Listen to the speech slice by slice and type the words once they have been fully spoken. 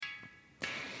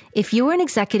If you're an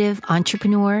executive,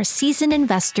 entrepreneur, seasoned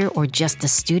investor, or just a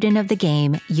student of the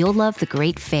game, you'll love The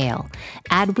Great Fail,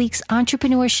 Adweek's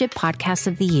entrepreneurship podcast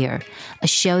of the year, a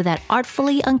show that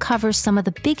artfully uncovers some of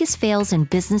the biggest fails in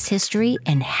business history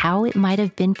and how it might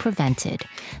have been prevented.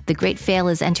 The Great Fail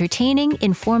is entertaining,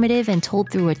 informative, and told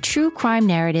through a true crime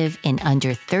narrative in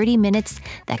under 30 minutes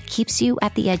that keeps you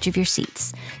at the edge of your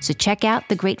seats. So check out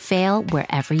The Great Fail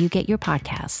wherever you get your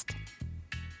podcast.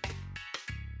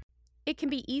 It can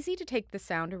be easy to take the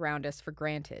sound around us for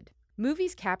granted.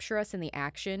 Movies capture us in the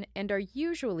action and are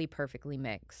usually perfectly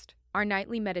mixed. Our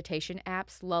nightly meditation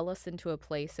apps lull us into a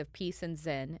place of peace and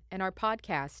zen, and our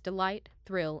podcasts delight,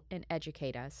 thrill, and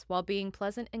educate us while being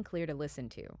pleasant and clear to listen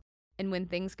to. And when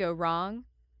things go wrong,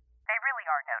 they really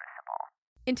are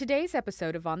noticeable. In today's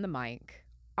episode of On the Mic,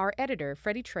 our editor,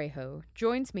 Freddie Trejo,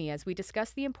 joins me as we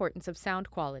discuss the importance of sound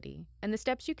quality and the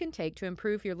steps you can take to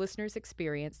improve your listeners'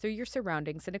 experience through your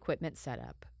surroundings and equipment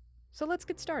setup. So let's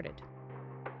get started.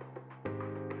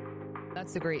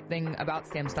 That's the great thing about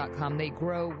Stamps.com. They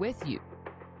grow with you.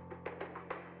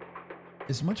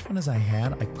 As much fun as I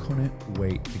had, I couldn't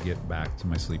wait to get back to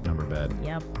my Sleep Number bed.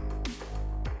 Yep.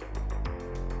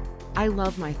 I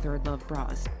love my Third Love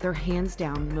bras. They're hands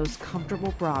down the most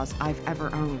comfortable bras I've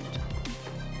ever owned.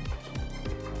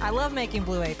 I love making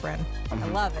Blue Apron. I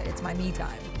love it. It's my me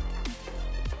time.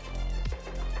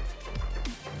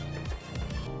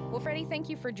 Well, Freddie, thank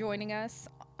you for joining us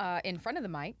in front of the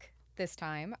mic this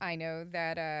time. I know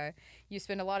that you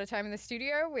spend a lot of time in the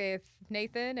studio with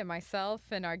Nathan and myself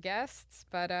and our guests,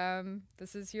 but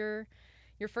this is your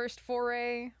first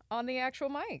foray on the actual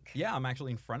mic. Yeah, I'm actually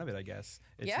in front of it, I guess.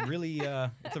 It's really,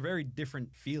 it's a very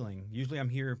different feeling. Usually I'm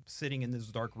here sitting in this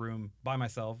dark room by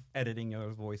myself, editing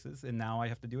those voices, and now I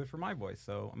have to do it for my voice,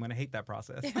 so I'm going to hate that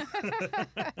process.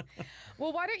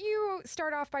 Well, why don't you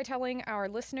start off by telling our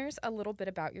listeners a little bit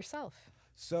about yourself?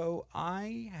 So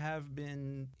I have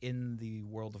been in the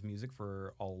world of music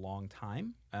for a long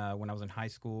time. When I was in high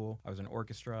school, I was in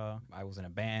orchestra, I was in a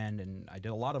band, and I did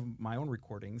a lot of my own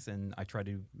recordings, and I tried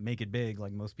to make it big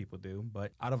like most people do.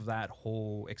 But out of that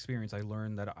whole experience, I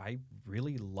learned that I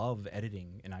really love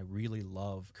editing, and I really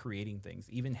love creating things,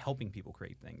 even helping people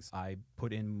create things. I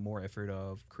put in more effort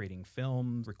of creating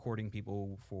films, recording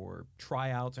people for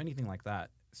tryouts, anything like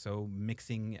that. So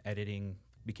mixing, editing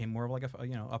became more of like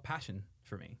a passion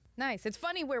for me. Nice. It's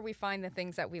funny where we find the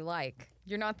things that we like.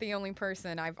 You're not the only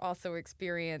person. I've also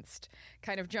experienced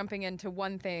kind of jumping into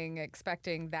one thing,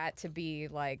 expecting that to be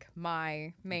like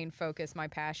my main focus, my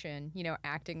passion.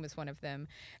 Acting was one of them.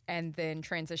 And then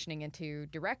transitioning into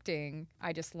directing,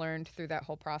 I just learned through that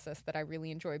whole process that I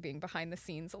really enjoy being behind the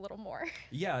scenes a little more.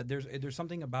 Yeah, there's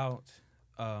something about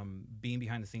being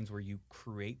behind the scenes where you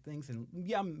create things, and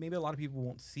maybe a lot of people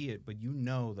won't see it, but you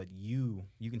know that you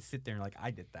can sit there and like, I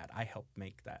did that, I helped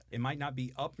make that. It might not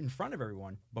be up in front of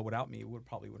everyone, but without me, it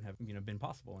probably wouldn't have been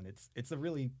possible, and it's a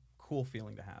really cool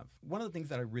feeling to have. One of the things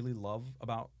that I really love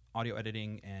about audio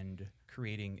editing and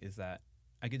creating is that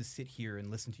I get to sit here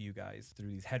and listen to you guys through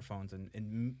these headphones,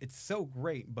 and it's so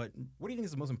great. But what do you think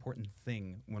is the most important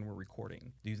thing when we're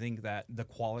recording? Do you think that the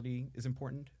quality is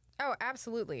important? Oh,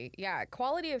 absolutely. Yeah.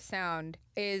 Quality of sound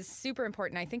is super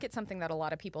important. I think it's something that a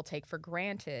lot of people take for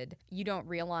granted. You don't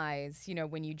realize,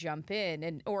 when you jump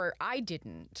in, or I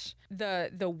didn't,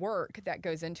 the work that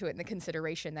goes into it and the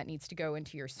consideration that needs to go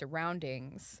into your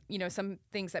surroundings. Some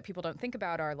things that people don't think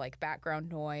about are like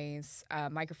background noise,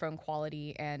 microphone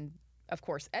quality, and of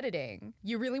course, editing.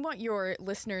 You really want your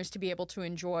listeners to be able to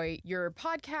enjoy your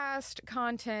podcast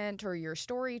content or your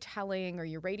storytelling or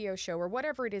your radio show or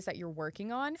whatever it is that you're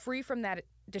working on, free from that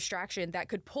distraction that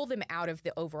could pull them out of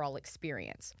the overall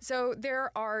experience. So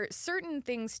there are certain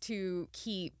things to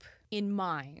keep in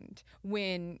mind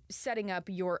when setting up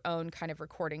your own kind of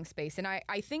recording space. And I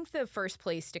think the first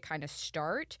place to kind of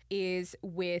start is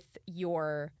with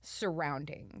your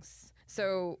surroundings.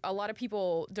 So a lot of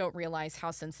people don't realize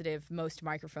how sensitive most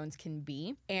microphones can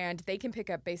be, and they can pick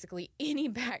up basically any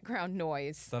background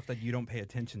noise. Stuff that you don't pay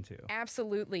attention to.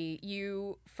 Absolutely.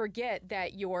 You forget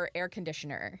that your air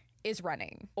conditioner is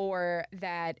running, or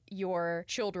that your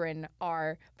children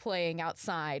are playing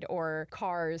outside, or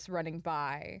cars running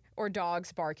by, or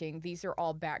dogs barking. These are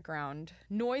all background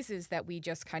noises that we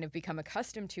just kind of become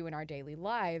accustomed to in our daily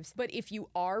lives. But if you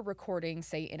are recording,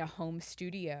 say, in a home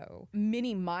studio,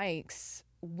 mini mics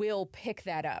will pick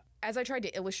that up. As I tried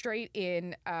to illustrate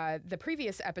in the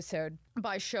previous episode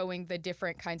by showing the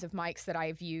different kinds of mics that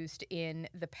I've used in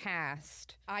the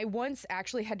past, I once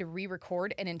actually had to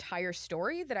re-record an entire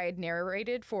story that I had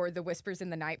narrated for the Whispers in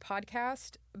the Night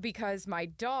podcast because my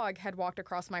dog had walked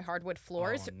across my hardwood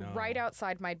floors right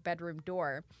outside my bedroom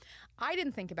door. I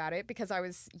didn't think about it because I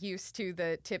was used to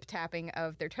the tip-tapping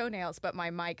of their toenails, but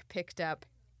my mic picked up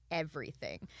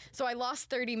everything. So I lost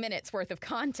 30 minutes worth of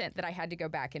content that I had to go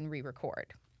back and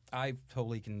re-record. I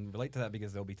totally can relate to that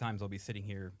because there'll be times I'll be sitting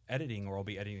here editing or I'll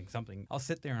be editing something. I'll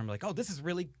sit there and I'm like, oh, this is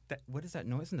really, what is that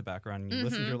noise in the background? And you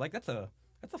listen to it, you're like, that's a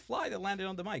fly that landed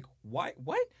on the mic. Why?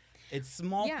 What? It's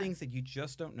small things that you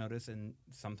just don't notice, and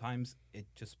sometimes it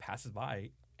just passes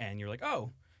by and you're like,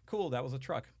 oh, cool, that was a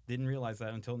truck. Didn't realize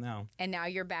that until now. And now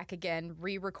you're back again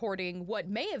re-recording what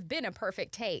may have been a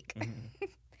perfect take.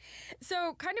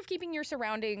 So kind of keeping your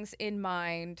surroundings in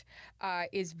mind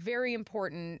is very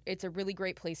important. It's a really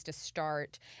great place to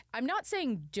start. I'm not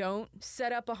saying don't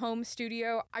set up a home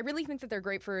studio. I really think that they're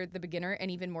great for the beginner and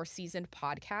even more seasoned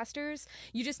podcasters.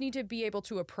 You just need to be able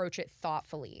to approach it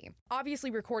thoughtfully.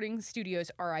 Obviously, recording studios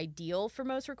are ideal for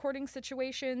most recording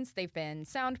situations. They've been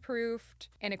soundproofed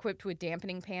and equipped with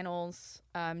dampening panels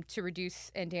to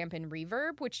reduce and dampen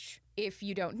reverb, which, if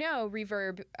you don't know,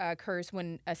 reverb occurs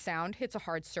when a sound hits a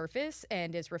hard surface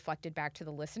and is reflected back to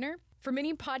the listener. For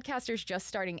many podcasters just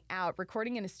starting out,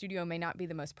 recording in a studio may not be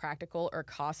the most practical or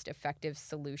cost-effective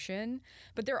solution,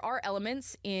 but there are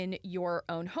elements in your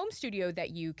own home studio that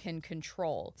you can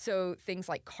control. So things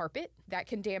like carpet, that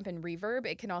can dampen reverb.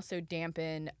 It can also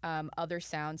dampen other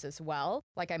sounds as well.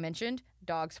 Like I mentioned,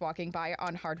 dogs walking by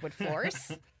on hardwood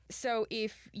floors. So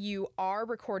if you are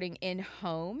recording in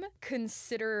home,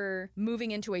 consider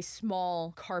moving into a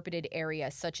small carpeted area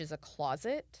such as a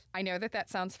closet. I know that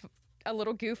sounds a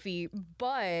little goofy,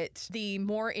 but the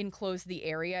more enclosed the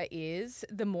area is,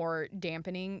 the more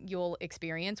dampening you'll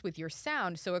experience with your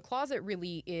sound. So a closet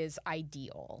really is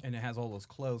ideal. And it has all those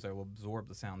clothes that will absorb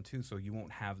the sound too, so you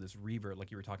won't have this reverb like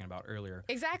you were talking about earlier.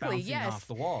 Exactly, bouncing yes. off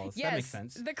the walls. Yes. That makes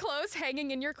sense. The clothes hanging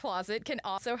in your closet can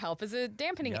also help as a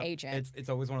dampening agent. It's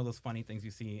always one of those funny things you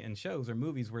see in shows or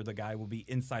movies where the guy will be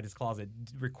inside his closet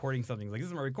recording something. Like, this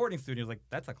is my recording studio. It's like,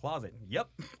 that's a closet. Yep.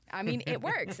 I mean, it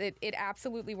works. It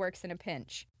absolutely works in a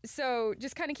pinch. So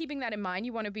just kind of keeping that in mind,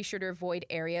 you want to be sure to avoid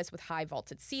areas with high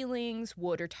vaulted ceilings,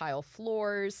 wood or tile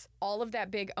floors, all of that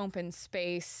big open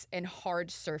space and hard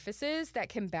surfaces that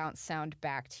can bounce sound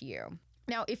back to you.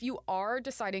 Now, if you are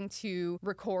deciding to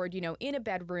record, in a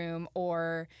bedroom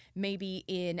or maybe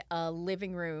in a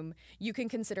living room, you can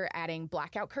consider adding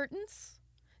blackout curtains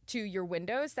to your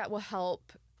windows. That will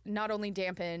help not only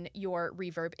dampen your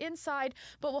reverb inside,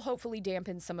 but will hopefully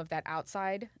dampen some of that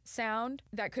outside sound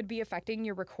that could be affecting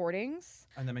your recordings.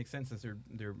 And that makes sense since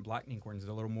they're blackening curtains.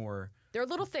 They're a little more... They're a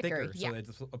little thicker, so it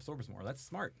absorbs more. That's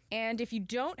smart. And if you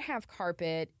don't have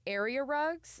carpet, area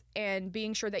rugs and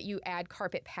being sure that you add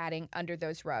carpet padding under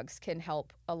those rugs can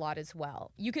help a lot as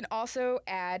well. You can also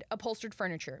add upholstered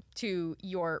furniture to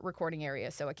your recording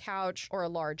area, so a couch or a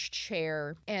large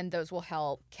chair, and those will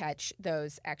help catch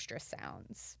those extra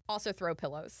sounds. Also throw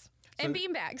pillows. And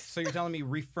beanbags. So you're telling me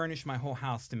refurnish my whole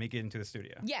house to make it into a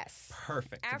studio? Yes.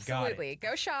 Perfect. Absolutely.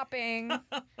 Go shopping.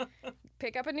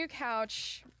 Pick up a new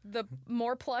couch. The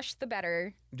more plush, the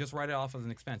better. Just write it off as an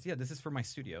expense. Yeah, this is for my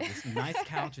studio. This nice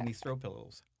couch and these throw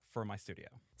pillows for my studio.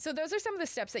 So those are some of the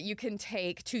steps that you can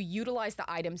take to utilize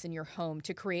the items in your home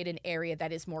to create an area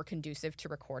that is more conducive to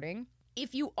recording.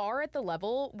 If you are at the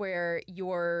level where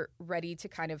you're ready to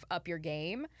kind of up your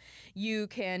game, you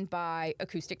can buy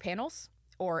acoustic panels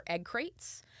or egg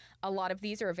crates. A lot of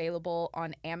these are available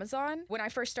on Amazon. When I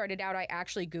first started out, I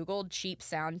actually Googled cheap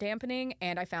sound dampening,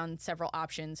 and I found several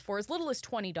options for as little as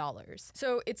 $20.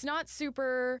 So it's not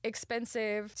super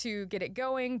expensive to get it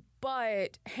going,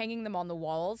 but hanging them on the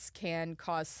walls can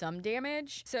cause some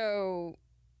damage. So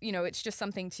it's just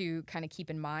something to kind of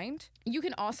keep in mind. You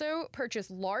can also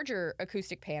purchase larger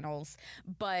acoustic panels,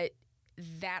 but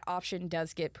that option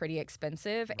does get pretty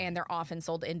expensive, and they're often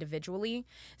sold individually.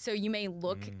 So you may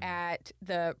look at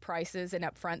the prices and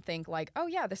upfront think like, oh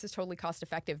yeah, this is totally cost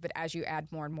effective. But as you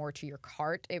add more and more to your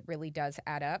cart, it really does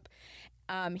add up.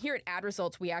 Here at Ad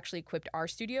Results, we actually equipped our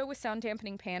studio with sound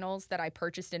dampening panels that I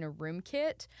purchased in a room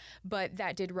kit, but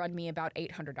that did run me about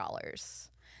 $800.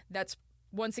 That's,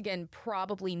 once again,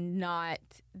 probably not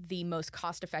the most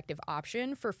cost-effective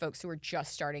option for folks who are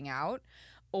just starting out,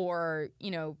 or,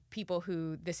 people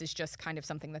who this is just kind of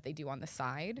something that they do on the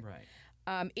side.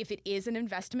 Right. If it is an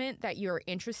investment that you're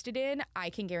interested in, I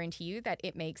can guarantee you that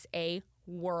it makes a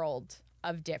world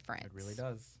of difference. It really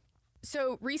does.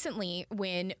 So recently,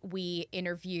 when we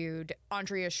interviewed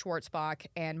Andrea Schwartzbach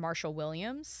and Marshall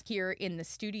Williams here in the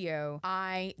studio,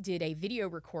 I did a video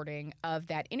recording of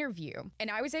that interview.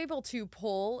 And I was able to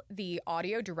pull the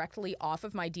audio directly off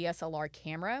of my DSLR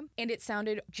camera, and it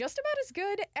sounded just about as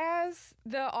good as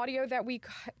the audio that we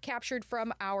captured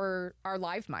from our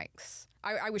live mics.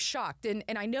 I was shocked. And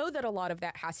I know that a lot of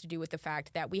that has to do with the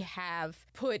fact that we have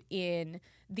put in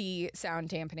the sound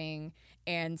dampening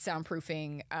and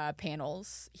soundproofing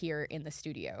panels here in the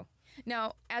studio.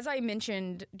 Now, as I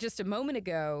mentioned just a moment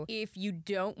ago, if you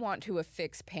don't want to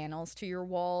affix panels to your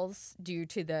walls due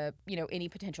to the, any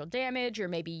potential damage, or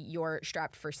maybe you're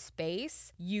strapped for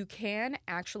space, you can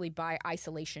actually buy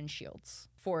isolation shields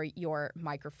for your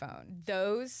microphone.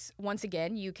 Those, once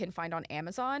again, you can find on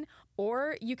Amazon,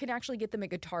 or you can actually get them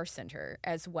at Guitar Center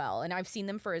as well. And I've seen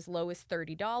them for as low as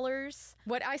 $30.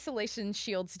 What isolation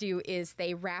shields do is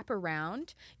they wrap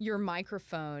around your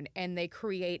microphone and they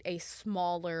create a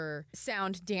smaller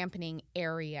sound dampening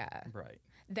area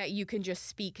that you can just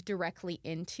speak directly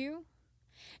into.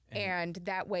 And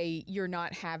that way you're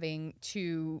not having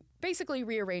to basically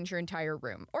rearrange your entire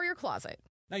room or your closet.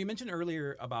 Now, you mentioned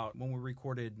earlier about when we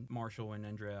recorded Marshall and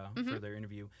Andrea for their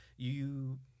interview,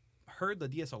 you heard the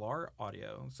DSLR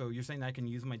audio. So you're saying that I can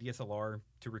use my DSLR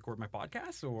to record my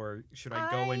podcast, or should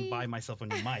I go and buy myself a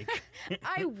new mic?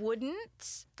 I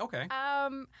wouldn't. Okay.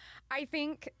 I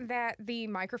think that the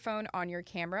microphone on your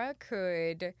camera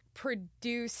could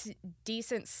produce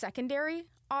decent secondary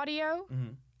audio.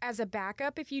 As a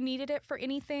backup if you needed it for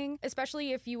anything,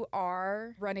 especially if you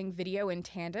are running video in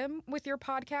tandem with your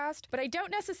podcast. But I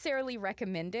don't necessarily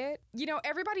recommend it.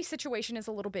 Everybody's situation is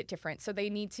a little bit different, so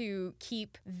they need to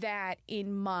keep that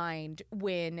in mind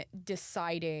when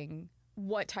deciding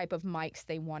what type of mics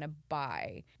they want to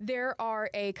buy. There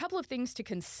are a couple of things to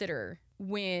consider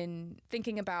when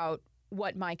thinking about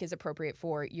what mic is appropriate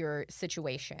for your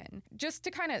situation. Just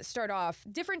to kind of start off,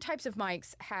 different types of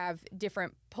mics have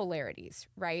different polarities,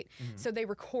 right? So they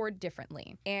record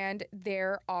differently. And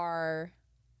there are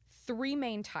 3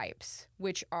 main types,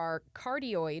 which are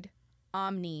cardioid,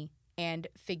 omni, and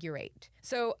figure 8.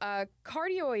 So a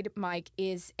cardioid mic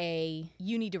is a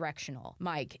unidirectional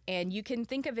mic, and you can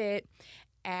think of it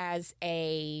as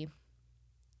like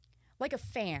a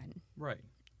fan. Right.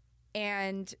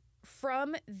 And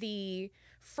from the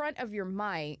front of your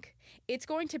mic, it's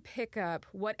going to pick up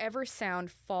whatever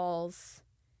sound falls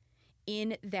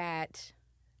in that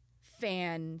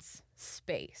fan's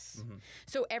space.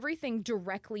 So everything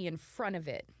directly in front of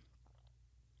it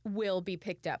will be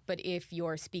picked up. But if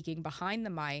you're speaking behind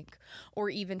the mic or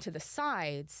even to the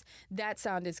sides, that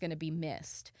sound is going to be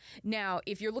missed. Now,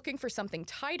 if you're looking for something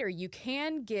tighter, you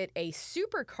can get a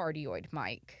super cardioid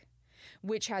mic,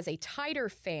 which has a tighter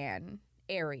fan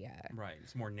area. Right.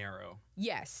 It's more narrow.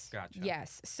 Yes. Gotcha.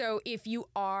 Yes. So if you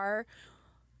are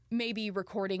maybe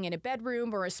recording in a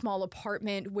bedroom or a small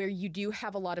apartment where you do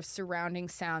have a lot of surrounding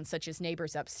sounds, such as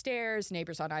neighbors upstairs,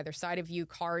 neighbors on either side of you,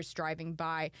 cars driving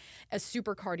by, a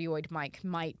super cardioid mic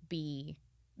might be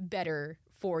better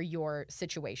for your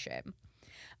situation.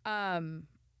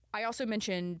 I also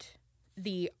mentioned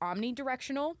the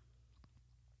omnidirectional.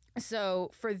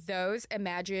 So for those,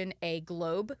 imagine a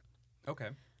globe.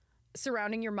 Okay.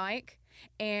 Surrounding your mic,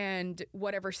 and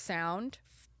whatever sound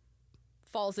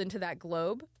falls into that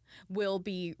globe will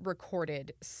be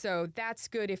recorded. So that's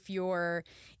good if you're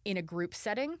in a group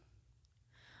setting.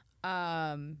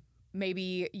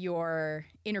 Maybe you're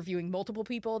interviewing multiple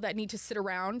people that need to sit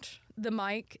around the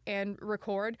mic and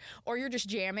record, or you're just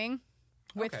jamming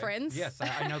with friends. Yes,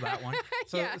 I know that one.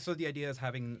 So the idea is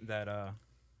having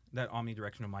that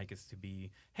omnidirectional mic is to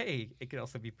be, hey, it could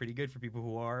also be pretty good for people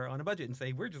who are on a budget and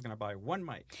say, we're just going to buy one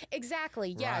mic.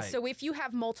 Exactly, yeah. Right. So if you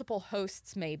have multiple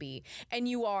hosts maybe, and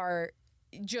you are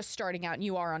just starting out and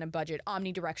you are on a budget,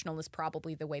 omnidirectional is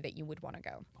probably the way that you would want to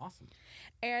go. Awesome.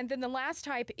 And then the last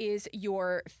type is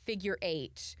your figure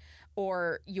 8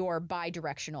 or your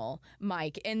bidirectional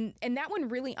mic. And that one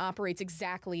really operates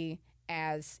exactly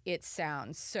as it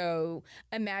sounds. So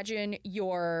imagine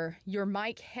your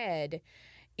mic head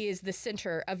is the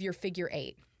center of your figure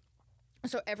 8.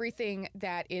 So everything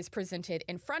that is presented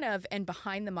in front of and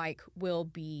behind the mic will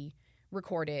be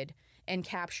recorded and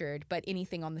captured, but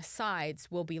anything on the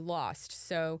sides will be lost.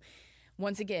 So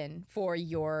once again, for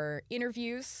your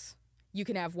interviews, you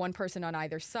can have one person on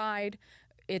either side.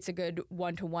 It's a good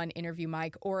one-to-one interview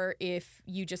mic. Or if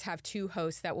you just have 2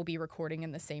 hosts that will be recording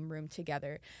in the same room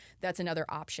together, that's another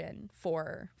option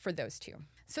for those 2.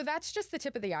 So that's just the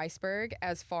tip of the iceberg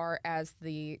as far as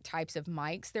the types of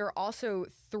mics. There are also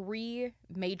 3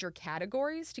 major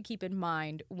categories to keep in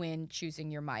mind when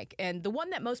choosing your mic. And the one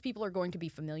that most people are going to be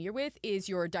familiar with is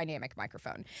your dynamic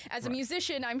microphone. As a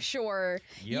musician, I'm sure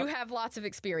you have lots of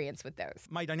experience with those.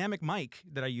 My dynamic mic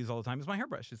that I use all the time is my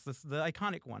hairbrush. It's the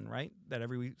iconic one, right? That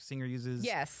every singer uses.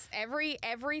 Yes, every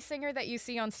singer that you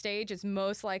see on stage is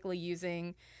most likely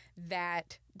using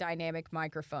that dynamic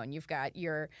microphone. You've got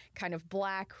your kind of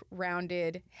black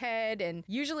rounded head and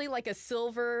usually like a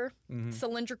silver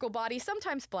cylindrical body,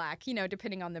 sometimes black,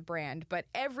 depending on the brand, but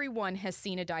everyone has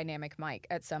seen a dynamic mic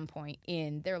at some point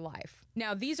in their life.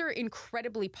 Now, these are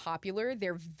incredibly popular.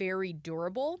 They're very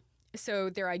durable. So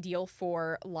they're ideal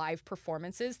for live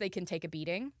performances. They can take a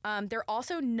beating. They're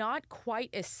also not quite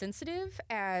as sensitive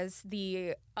as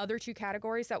the other 2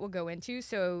 categories that we'll go into.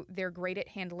 So they're great at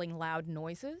handling loud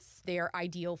noises. They are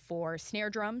ideal for snare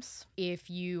drums. If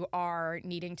you are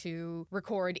needing to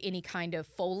record any kind of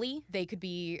Foley, they could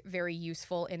be very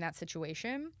useful in that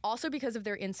situation. Also, because of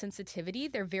their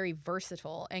insensitivity, they're very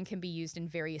versatile and can be used in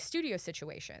various studio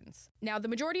situations. Now, the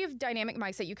majority of dynamic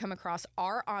mics that you come across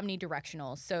are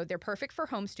omnidirectional. So they're perfect for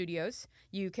home studios.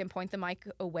 You can point the mic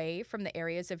away from the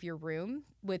areas of your room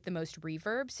with the most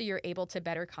reverb, so you're able to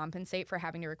better compensate for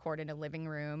having to record in a living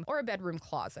room or a bedroom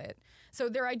closet. So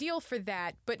they're ideal for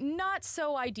that, but not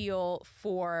so ideal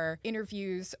for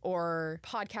interviews or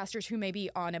podcasters who may be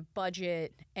on a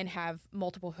budget and have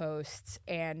multiple hosts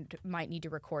and might need to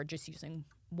record just using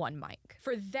one mic.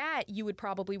 For that, you would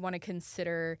probably want to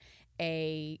consider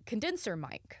a condenser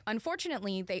mic.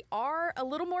 Unfortunately, they are a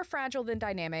little more fragile than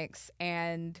dynamics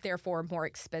and therefore more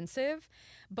expensive,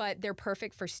 but they're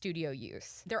perfect for studio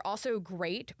use. They're also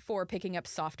great for picking up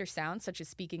softer sounds such as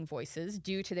speaking voices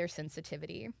due to their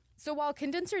sensitivity. So while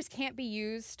condensers can't be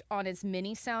used on as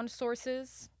many sound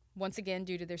sources, once again,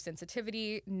 due to their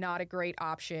sensitivity, not a great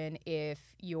option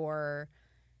if you're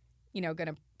going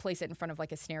to place it in front of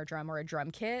like a snare drum or a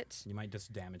drum kit. You might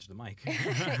just damage the mic.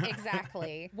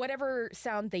 Exactly. Whatever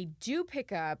sound they do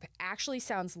pick up actually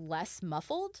sounds less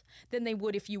muffled than they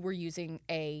would if you were using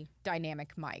a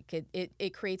dynamic mic.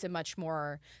 It creates a much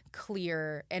more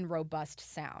clear and robust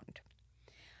sound.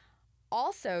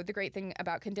 Also, the great thing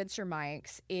about condenser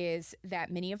mics is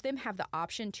that many of them have the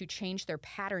option to change their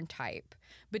pattern type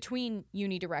between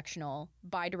unidirectional,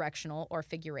 bidirectional, or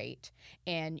figure 8,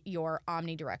 and your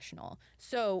omnidirectional.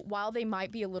 So while they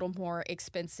might be a little more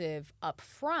expensive up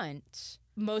front,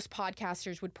 most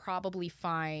podcasters would probably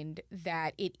find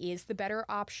that it is the better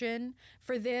option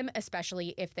for them,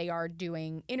 especially if they are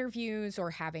doing interviews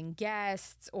or having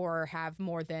guests or have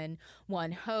more than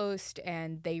one host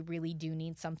and they really do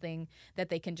need something that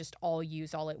they can just all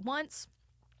use all at once.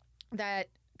 That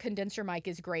condenser mic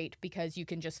is great because you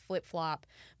can just flip-flop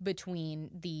between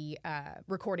the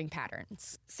recording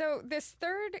patterns. So this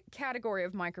third category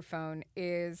of microphone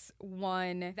is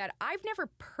one that I've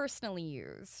never personally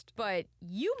used, but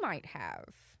you might have.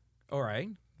 All right.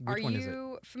 Which one is it? Are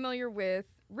you familiar with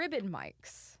ribbon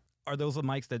mics? Are those the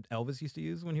mics that Elvis used to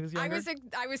use when he was younger?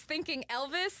 I was thinking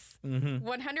Elvis,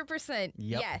 100%.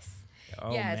 Yep. Yes.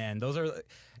 Oh, yes. man. Those are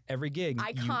every gig.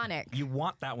 Iconic. You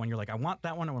want that one. You're like, I want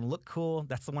that one. I want to look cool.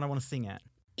 That's the one I want to sing at.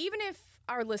 Even if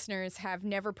our listeners have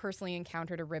never personally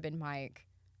encountered a ribbon mic,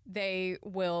 they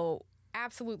will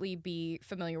absolutely be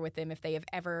familiar with them if they have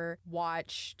ever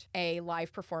watched a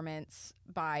live performance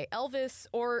by Elvis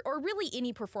or really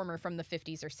any performer from the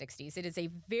 50s or 60s. It is a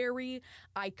very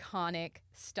iconic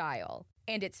style,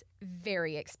 and it's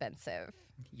very expensive.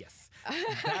 Yes.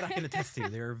 That I can attest to.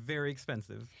 They're very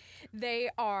expensive. They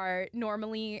are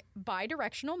normally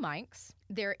bidirectional mics.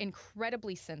 They're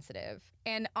incredibly sensitive.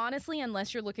 And honestly,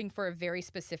 unless you're looking for a very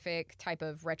specific type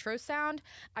of retro sound,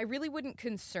 I really wouldn't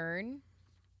concern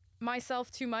myself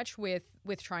too much with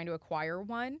trying to acquire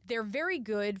one. They're very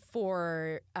good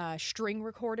for string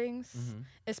recordings,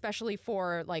 especially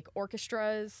for like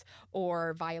orchestras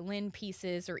or violin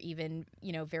pieces or even,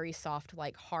 very soft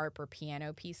like harp or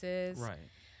piano pieces. Right.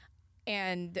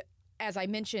 And as I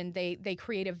mentioned, they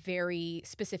create a very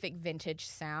specific vintage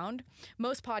sound.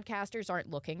 Most podcasters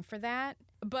aren't looking for that.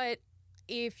 But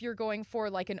if you're going for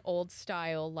like an old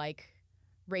style like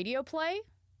radio play,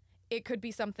 it could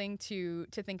be something to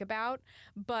think about,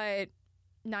 but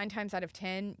 9 times out of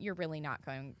 10, you're really not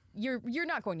going. You're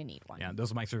not going to need one. Yeah,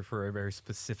 those mics are for a very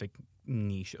specific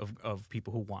niche of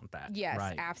people who want that. Yes,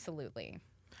 right. Absolutely.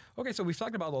 Okay, so we've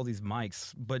talked about all these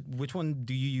mics, but which one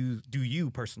do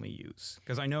you personally use?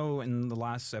 Because I know in the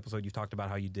last episode you talked about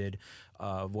how you did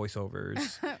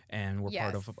voiceovers and were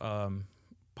part of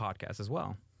podcasts as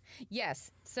well.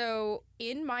 Yes. So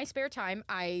in my spare time,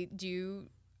 I do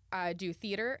do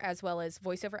theater as well as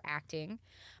voiceover acting.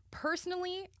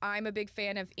 Personally, I'm a big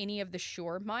fan of any of the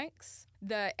Shure mics.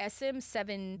 The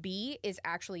SM7B is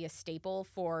actually a staple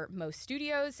for most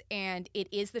studios, and it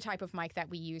is the type of mic that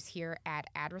we use here at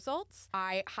Ad Results.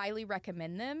 I highly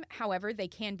recommend them. However, they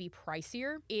can be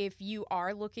pricier. If you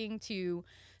are looking to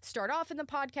start off in the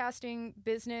podcasting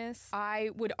business, I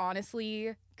would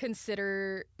honestly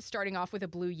consider starting off with a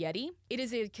Blue Yeti. It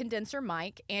is a condenser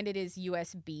mic and it is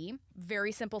USB.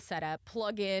 Very simple setup.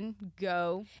 Plug in,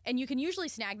 go. And you can usually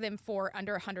snag them for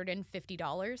under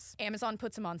 $150. Amazon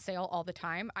puts them on sale all the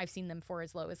time. I've seen them for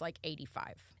as low as like $85.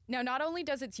 Now, not only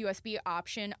does its USB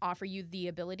option offer you the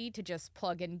ability to just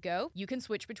plug and go, you can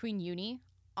switch between uni,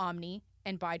 omni,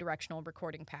 and bidirectional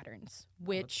recording patterns,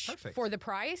 which for the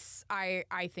price, I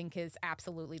think is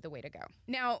absolutely the way to go.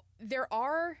 Now, there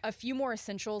are a few more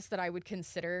essentials that I would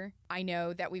consider. I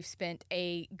know that we've spent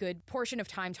a good portion of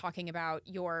time talking about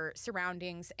your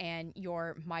surroundings and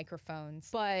your microphones,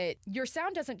 but your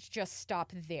sound doesn't just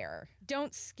stop there.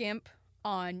 Don't skimp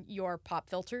on your pop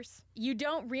filters. You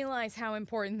don't realize how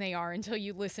important they are until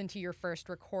you listen to your first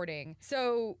recording.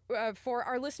 So for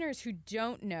our listeners who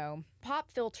don't know,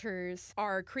 pop filters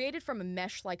are created from a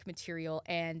mesh-like material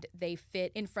and they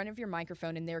fit in front of your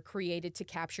microphone and they're created to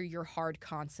capture your hard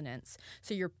consonants.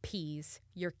 So your P's,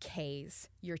 your K's,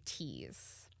 your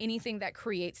T's. Anything that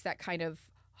creates that kind of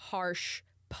harsh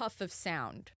puff of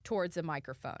sound towards a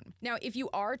microphone. Now, if you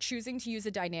are choosing to use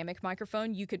a dynamic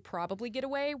microphone, you could probably get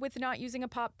away with not using a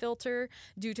pop filter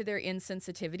due to their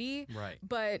insensitivity. Right.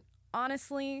 But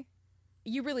honestly,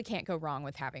 you really can't go wrong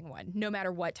with having one, no matter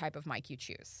what type of mic you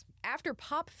choose. After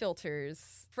pop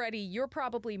filters, Freddie, you're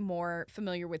probably more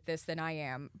familiar with this than I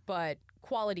am, but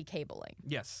quality cabling.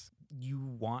 Yes. You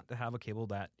want to have a cable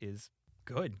that is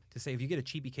good. To say if you get a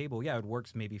cheapy cable, yeah, it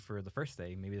works maybe for the first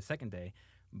day, maybe the second day,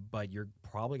 but you're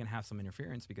probably going to have some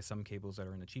interference because some cables that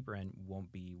are in the cheaper end won't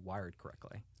be wired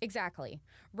correctly. Exactly.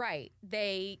 Right.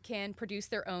 They can produce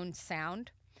their own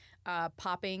sound.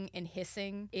 Popping and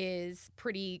hissing is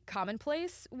pretty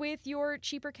commonplace with your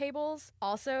cheaper cables.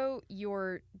 Also,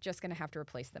 you're just going to have to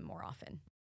replace them more often.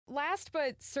 Last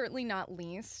but certainly not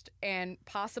least, and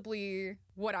possibly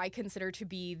what I consider to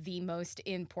be the most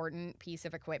important piece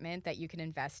of equipment that you can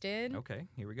invest in. Okay,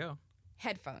 here we go.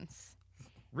 Headphones.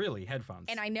 Really, headphones.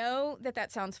 And I know that that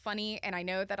sounds funny, and I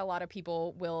know that a lot of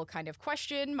people will kind of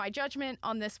question my judgment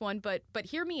on this one, but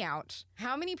hear me out.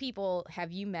 How many people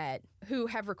have you met who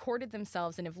have recorded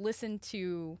themselves and have listened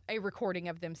to a recording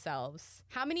of themselves?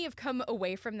 How many have come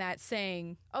away from that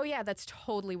saying, oh yeah, that's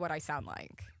totally what I sound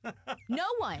like? No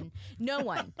one. No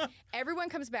one. Everyone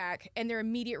comes back, and their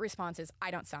immediate response is,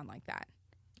 I don't sound like that.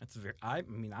 That's very. I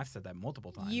mean, I've said that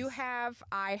multiple times. You have,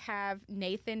 I have,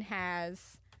 Nathan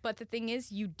has. But the thing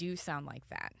is, you do sound like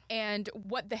that. And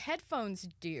what the headphones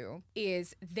do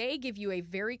is they give you a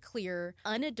very clear,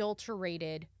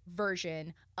 unadulterated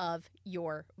version of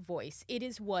your voice. It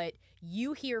is what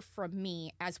you hear from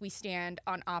me as we stand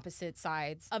on opposite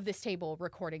sides of this table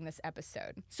recording this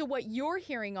episode. So what you're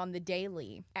hearing on the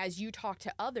daily as you talk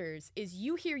to others is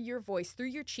you hear your voice through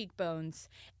your cheekbones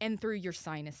and through your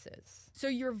sinuses. So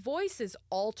your voice is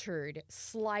altered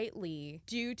slightly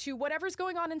due to whatever's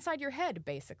going on inside your head,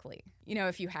 basically. You know,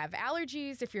 if you have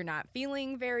allergies, if you're not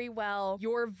feeling very well,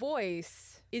 your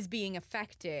voice is being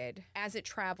affected as it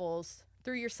travels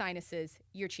through your sinuses,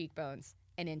 your cheekbones,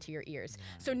 and into your ears.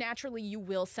 So naturally, you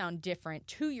will sound different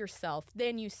to yourself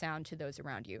than you sound to those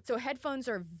around you. So headphones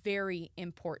are very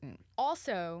important.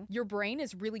 Also, your brain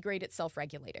is really great at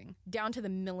self-regulating, down to the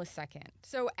millisecond.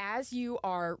 So as you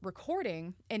are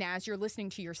recording and as you're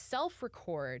listening to yourself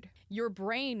record, your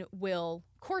brain will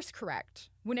course correct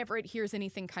whenever it hears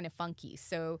anything kind of funky.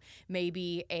 So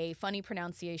maybe a funny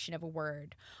pronunciation of a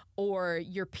word, or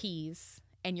your P's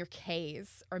and your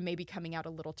K's are maybe coming out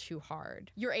a little too hard.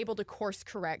 You're able to course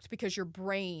correct because your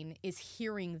brain is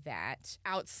hearing that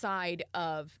outside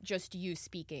of just you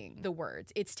speaking the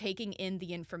words. It's taking in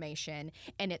the information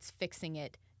and it's fixing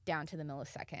it down to the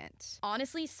millisecond.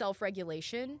 Honestly,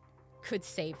 self-regulation could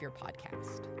save your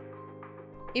podcast.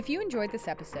 If you enjoyed this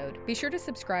episode, be sure to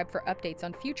subscribe for updates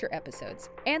on future episodes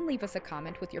and leave us a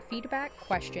comment with your feedback,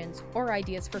 questions, or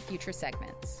ideas for future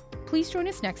segments. Please join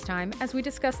us next time as we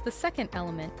discuss the second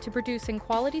element to producing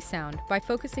quality sound by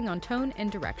focusing on tone and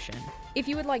direction. If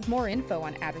you would like more info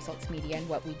on Ad Results Media and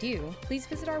what we do, please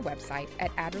visit our website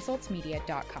at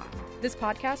adresultsmedia.com. This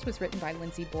podcast was written by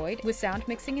Lindsay Boyd with sound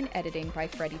mixing and editing by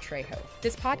Freddie Trejo.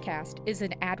 This podcast is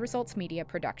an Ad Results Media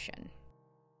production.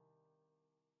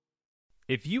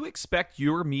 If you expect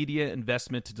your media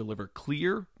investment to deliver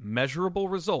clear, measurable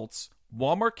results,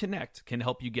 Walmart Connect can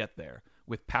help you get there.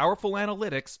 with powerful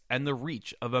analytics and the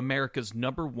reach of America's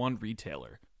 #1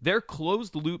 retailer. Their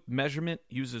closed-loop measurement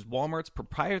uses Walmart's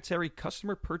proprietary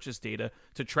customer purchase data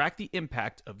to track the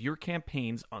impact of your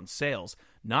campaigns on sales,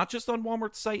 not just on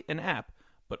Walmart's site and app,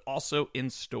 but also in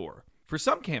store. For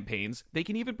some campaigns, they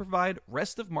can even provide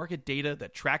rest-of-market data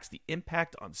that tracks the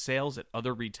impact on sales at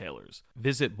other retailers.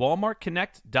 Visit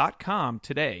WalmartConnect.com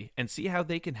today and see how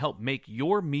they can help make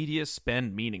your media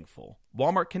spend meaningful.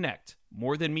 Walmart Connect.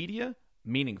 More than media,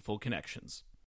 meaningful connections.